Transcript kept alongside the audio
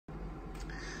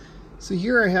So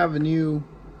here I have a new,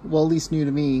 well, at least new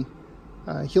to me,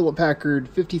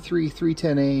 Hewlett-Packard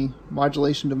 53310A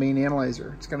Modulation Domain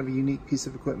Analyzer. It's kind of a unique piece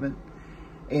of equipment.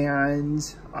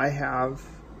 And I have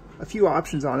a few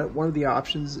options on it. One of the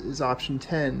options is option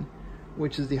 10,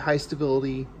 which is the high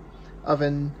stability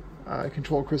oven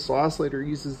control crystal oscillator. It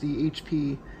uses the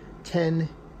HP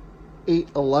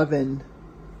 10811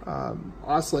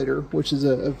 oscillator, which is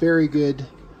a very good,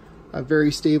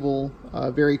 very stable,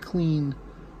 very clean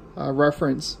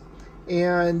reference.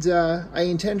 And I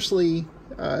intentionally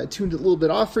tuned it a little bit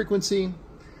off frequency. You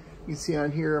can see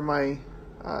on here my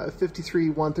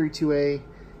 53132A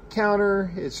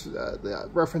counter. It's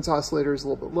the reference oscillator is a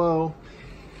little bit low,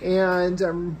 and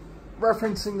I'm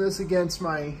referencing this against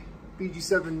my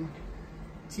BG7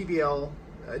 TBL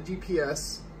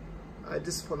DPS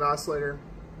discipline oscillator,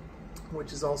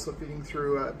 which is also feeding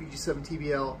through BG7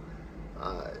 TBL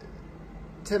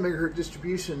 10 megahertz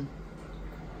distribution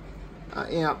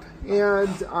amp.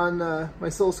 And on my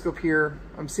oscilloscope here,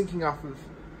 I'm syncing off of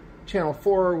channel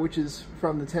 4, which is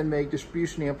from the 10 meg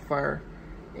distribution amplifier,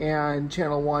 and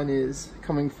channel 1 is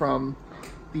coming from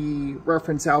the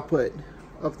reference output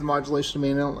of the Modulation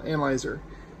Domain Analyzer,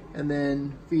 and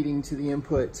then feeding to the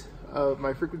input of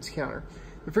my frequency counter.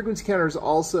 The frequency counter is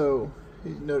also,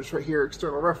 notice right here,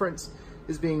 external reference,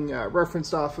 is being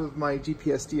referenced off of my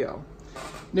GPS-DO.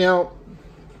 Now,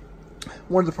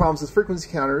 one of the problems with frequency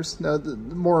counters, now the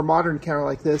more modern counter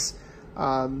like this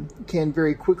can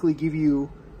very quickly give you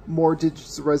more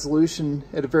digits of resolution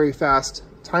at a very fast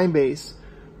time base,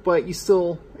 but you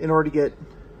still, in order to get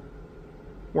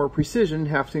more precision,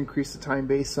 have to increase the time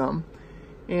base some.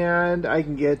 And I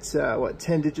can get,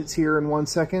 10 digits here in 1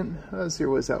 second. Let's see,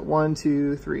 what is that? 1,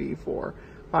 2, 3, 4,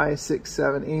 5, 6,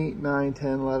 7, 8, 9,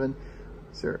 10, 11,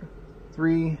 0,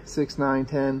 3, 6, 9,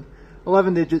 10,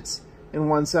 11 digits in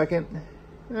 1 second.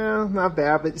 Not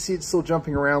bad, but you see it's still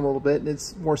jumping around a little bit, and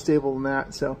it's more stable than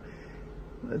that. So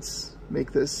let's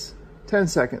make this 10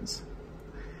 seconds.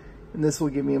 And this will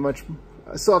give me a much,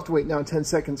 I still have to wait now 10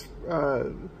 seconds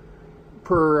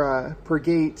per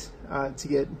gate to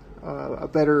get a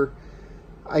better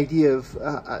idea of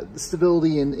the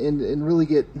stability and really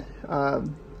get a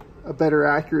better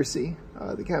accuracy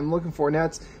the kind I'm looking for. Now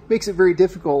it makes it very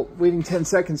difficult waiting 10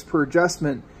 seconds per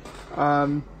adjustment.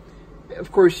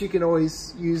 Of course, you can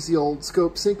always use the old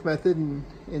scope sync method and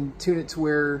tune it to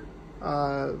where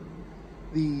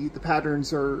the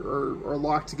patterns are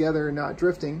locked together and not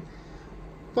drifting.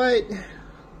 But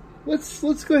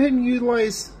let's go ahead and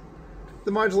utilize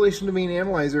the Modulation Domain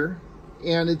Analyzer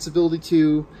and its ability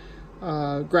to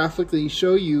graphically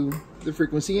show you the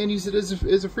frequency and use it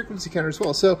as a frequency counter as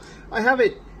well. So I have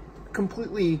it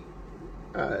completely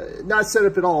not set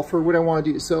up at all for what I want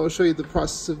to do. So I'll show you the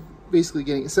process of basically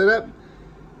getting it set up.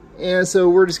 And so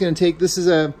we're just going to take, this is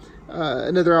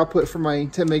another output from my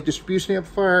 10 meg distribution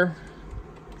amplifier.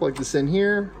 Plug this in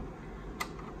here.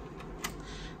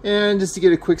 And just to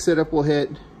get a quick setup, we'll hit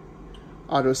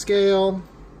auto scale.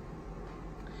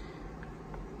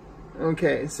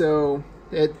 Okay, so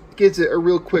it gives it a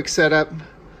real quick setup.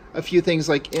 A few things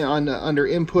like under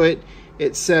input,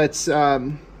 it sets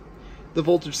the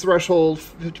voltage threshold,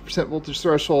 50% voltage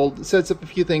threshold. It sets up a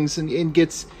few things and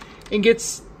gets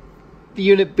the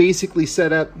unit basically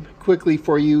set up quickly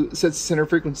for you. It sets the center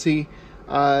frequency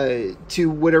to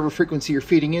whatever frequency you're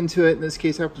feeding into it. In this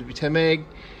case, it happens to be 10 meg.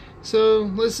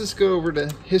 So let's just go over to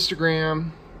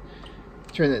histogram,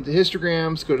 turn that to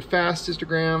histograms, go to fast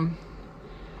histogram,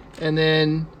 and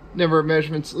then number of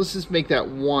measurements, let's just make that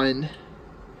 1.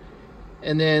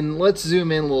 And then let's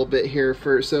zoom in a little bit here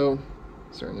first. So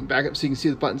sorry, then back up so you can see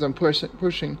the buttons I'm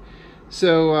pushing.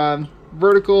 So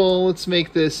vertical, let's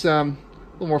make this a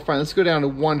little more fun. Let's go down to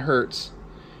 1 hertz.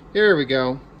 There we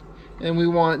go. And we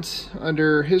want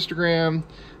under histogram,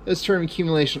 let's turn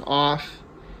accumulation off.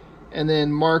 And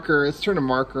then marker, let's turn a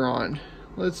marker on.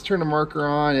 Let's turn a marker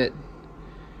on at,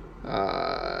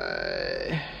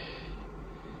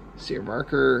 see your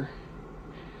marker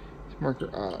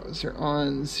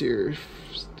on, see your,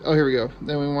 oh, here we go.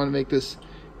 Then we want to make this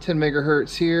 10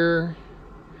 megahertz here.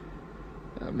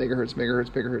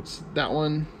 Megahertz, that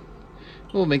one.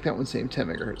 We'll make that one same 10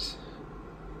 megahertz.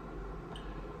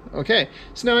 Okay,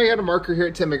 so now I got a marker here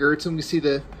at 10 megahertz, and we see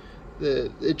it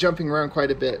jumping around quite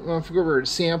a bit. Well, if we go over to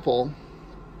sample,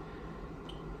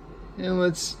 and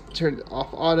let's turn it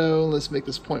off auto, let's make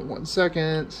this 0.1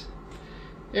 second.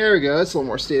 There we go, that's a little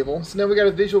more stable. So now we got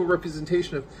a visual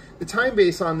representation of the time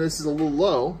base on this is a little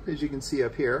low, as you can see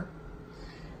up here.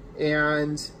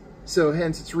 And so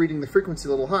hence it's reading the frequency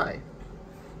a little high.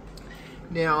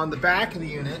 Now on the back of the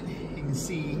unit, you can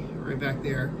see right back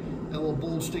there, that little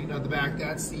bulge sticking out the back,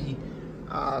 that's the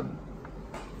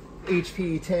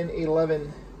HP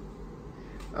 10811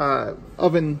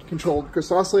 oven controlled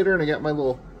crystal oscillator, and I got my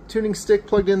little tuning stick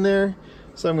plugged in there.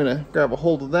 So I'm gonna grab a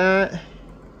hold of that, and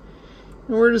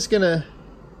we're just gonna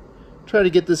try to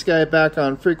get this guy back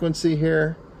on frequency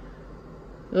here.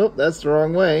 Oh, that's the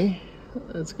wrong way.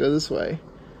 Let's go this way.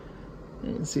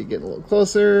 You can see getting a little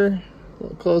closer, a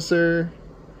little closer,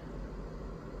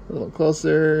 a little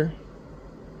closer.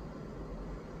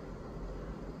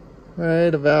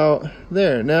 Right about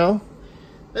there. Now,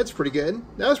 that's pretty good.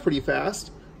 That was pretty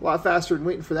fast. A lot faster than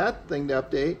waiting for that thing to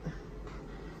update.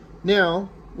 Now,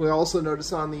 we also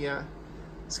notice on the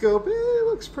scope, it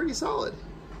looks pretty solid.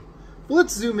 But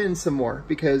let's zoom in some more,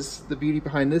 because the beauty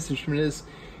behind this instrument is,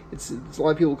 it's a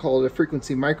lot of people call it a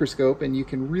frequency microscope, and you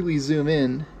can really zoom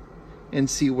in and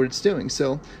see what it's doing.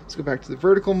 So let's go back to the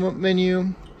vertical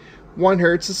menu. 1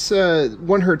 hertz, it's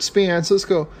 1 hertz span, so let's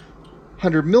go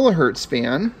 100 millihertz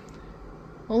span.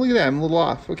 Oh, look at that, I'm a little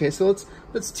off. Okay, so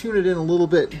let's tune it in a little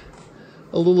bit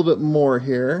more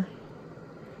here.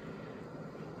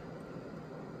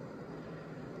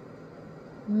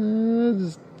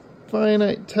 Just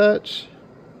finite touch.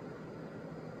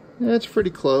 That's pretty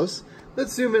close.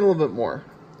 Let's zoom in a little bit more.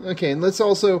 Okay, and let's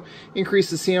also increase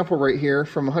the sample right here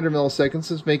from 100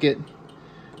 milliseconds. Let's make it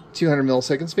 200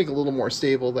 milliseconds. Make it a little more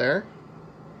stable there.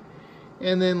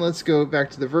 And then let's go back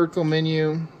to the vertical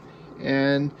menu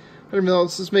and 100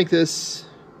 millihertz. Let's make this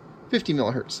 50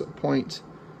 millihertz, so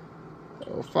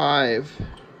 0.05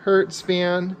 hertz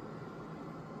span.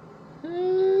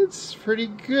 It's pretty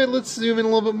good. Let's zoom in a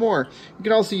little bit more. You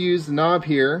can also use the knob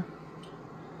here.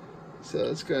 So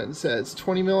let's go ahead and say it's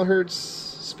 20 millihertz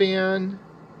span.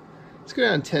 Let's go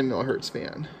down 10 millihertz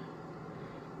span.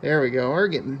 There we go. We're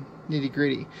getting nitty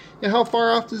gritty. Now, how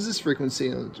far off is this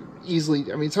frequency?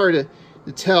 Easily, I mean, it's hard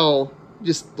to tell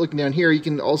just looking down here. You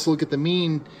can also look at the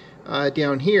mean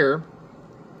down here.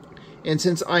 And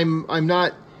since I'm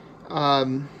not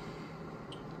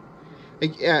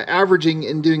averaging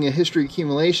and doing a history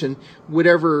accumulation,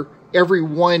 whatever every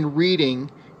one reading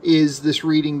is this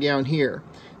reading down here.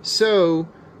 So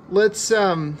let's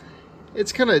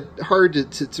it's kind of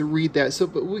hard to read that. So,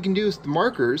 but what we can do is the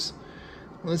markers.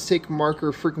 Let's take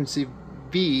marker frequency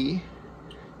B,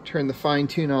 turn the fine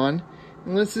tune on,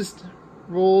 and let's just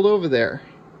roll it over there.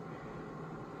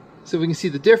 So we can see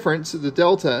the difference, the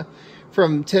delta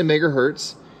from 10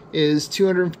 megahertz is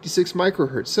 256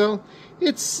 microhertz. So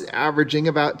it's averaging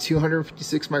about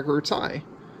 256 microhertz high.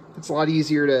 It's a lot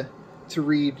easier to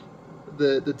read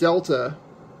the delta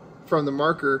from the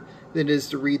marker than it is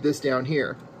to read this down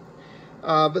here.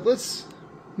 But let's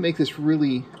make this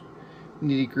really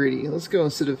nitty gritty. Let's go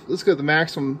to the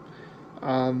maximum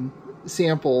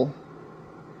sample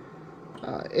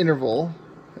interval,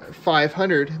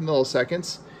 500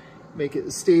 milliseconds. Make it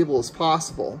as stable as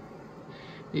possible.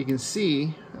 You can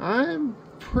see I'm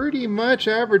pretty much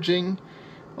averaging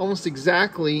almost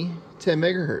exactly 10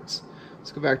 megahertz.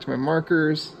 Let's go back to my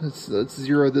markers. Let's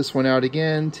zero this one out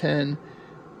again. 10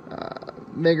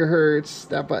 megahertz.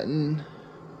 That button.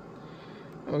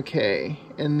 Okay,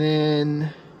 and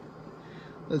then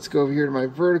let's go over here to my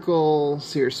vertical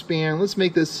span. Let's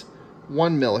make this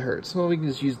 1 millihertz. Well, we can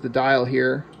just use the dial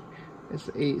here. It's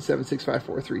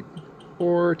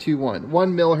 876543421.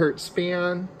 1 millihertz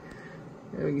span.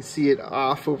 And we can see it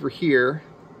off over here.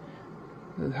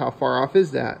 And how far off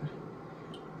is that?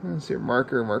 Let's see,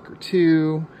 marker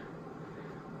 2.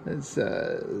 Let's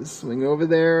swing over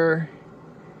there.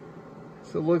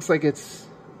 So it looks like it's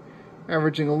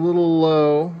averaging a little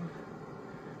low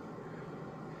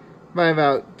by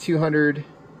about 200.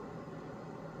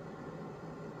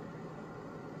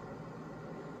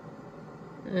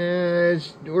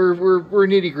 We're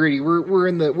nitty gritty. We're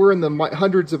in the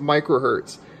hundreds of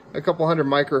microhertz, a couple hundred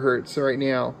microhertz right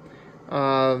now,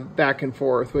 back and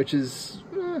forth, which is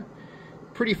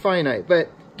pretty finite, but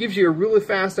gives you a really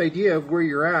fast idea of where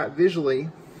you're at visually,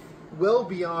 well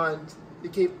beyond the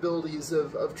capabilities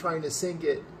of trying to sync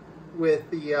it with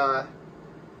the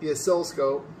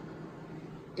oscilloscope,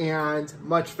 and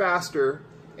much faster,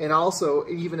 and also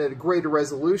even at a greater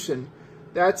resolution.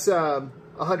 That's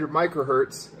 100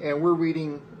 microhertz, and we're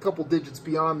reading a couple digits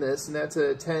beyond this, and that's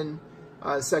a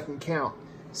 10-second count.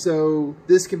 So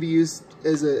this can be used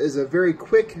as a very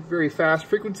quick, very fast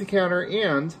frequency counter,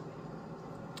 and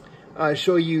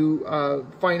show you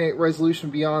finite resolution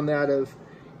beyond that of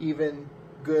even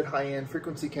good high-end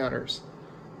frequency counters.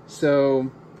 So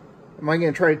am I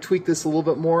going to try to tweak this a little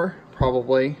bit more?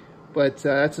 Probably, but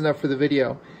that's enough for the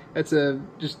video. That's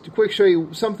just a quick show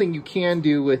you something you can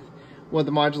do with one of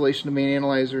the modulation domain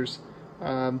analyzers.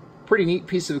 Pretty neat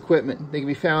piece of equipment. They can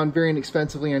be found very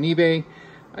inexpensively on eBay.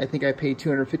 I think I paid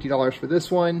 $250 for this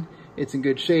one. It's in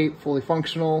good shape, fully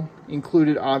functional.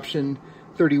 Included option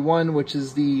 31, which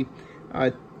is the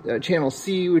channel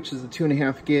C, which is the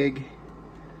 2.5 gig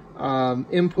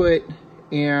input,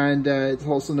 and it's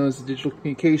also known as the digital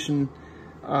communication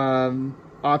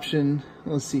option.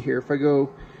 Let's see here. If I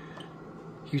go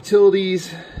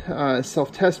utilities,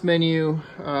 self-test menu,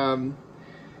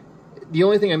 the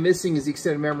only thing I'm missing is the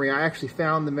extended memory. I actually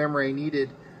found the memory I needed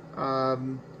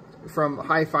from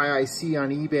Hi-Fi IC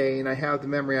on eBay, and I have the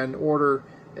memory on order.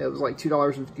 It was like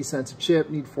 $2.50 a chip,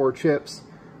 need 4 chips.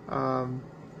 So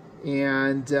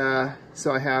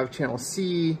I have channel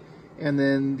C, and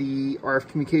then the RF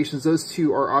communications. Those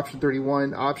two are option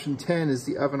 31. Option 10 is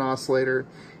the oven oscillator,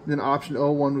 and then option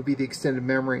 01 would be the extended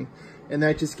memory. And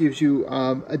that just gives you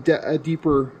a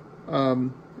deeper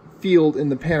field in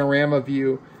the panorama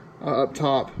view up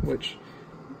top, which,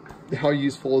 how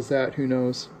useful is that? Who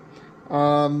knows?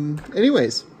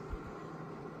 Anyways,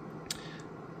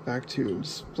 back to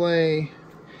display.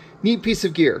 Neat piece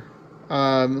of gear.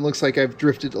 It looks like I've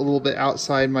drifted a little bit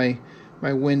outside my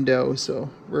window, so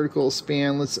vertical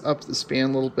span, let's up the span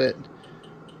a little bit.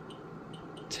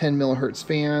 10 millihertz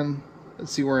fan.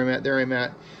 Let's see where I'm at. There I'm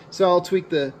at. So I'll tweak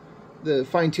the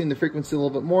fine-tune the frequency a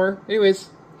little bit more. Anyways,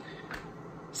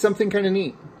 something kind of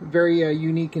neat. Very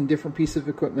unique and different piece of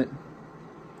equipment.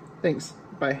 Thanks.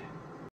 Bye.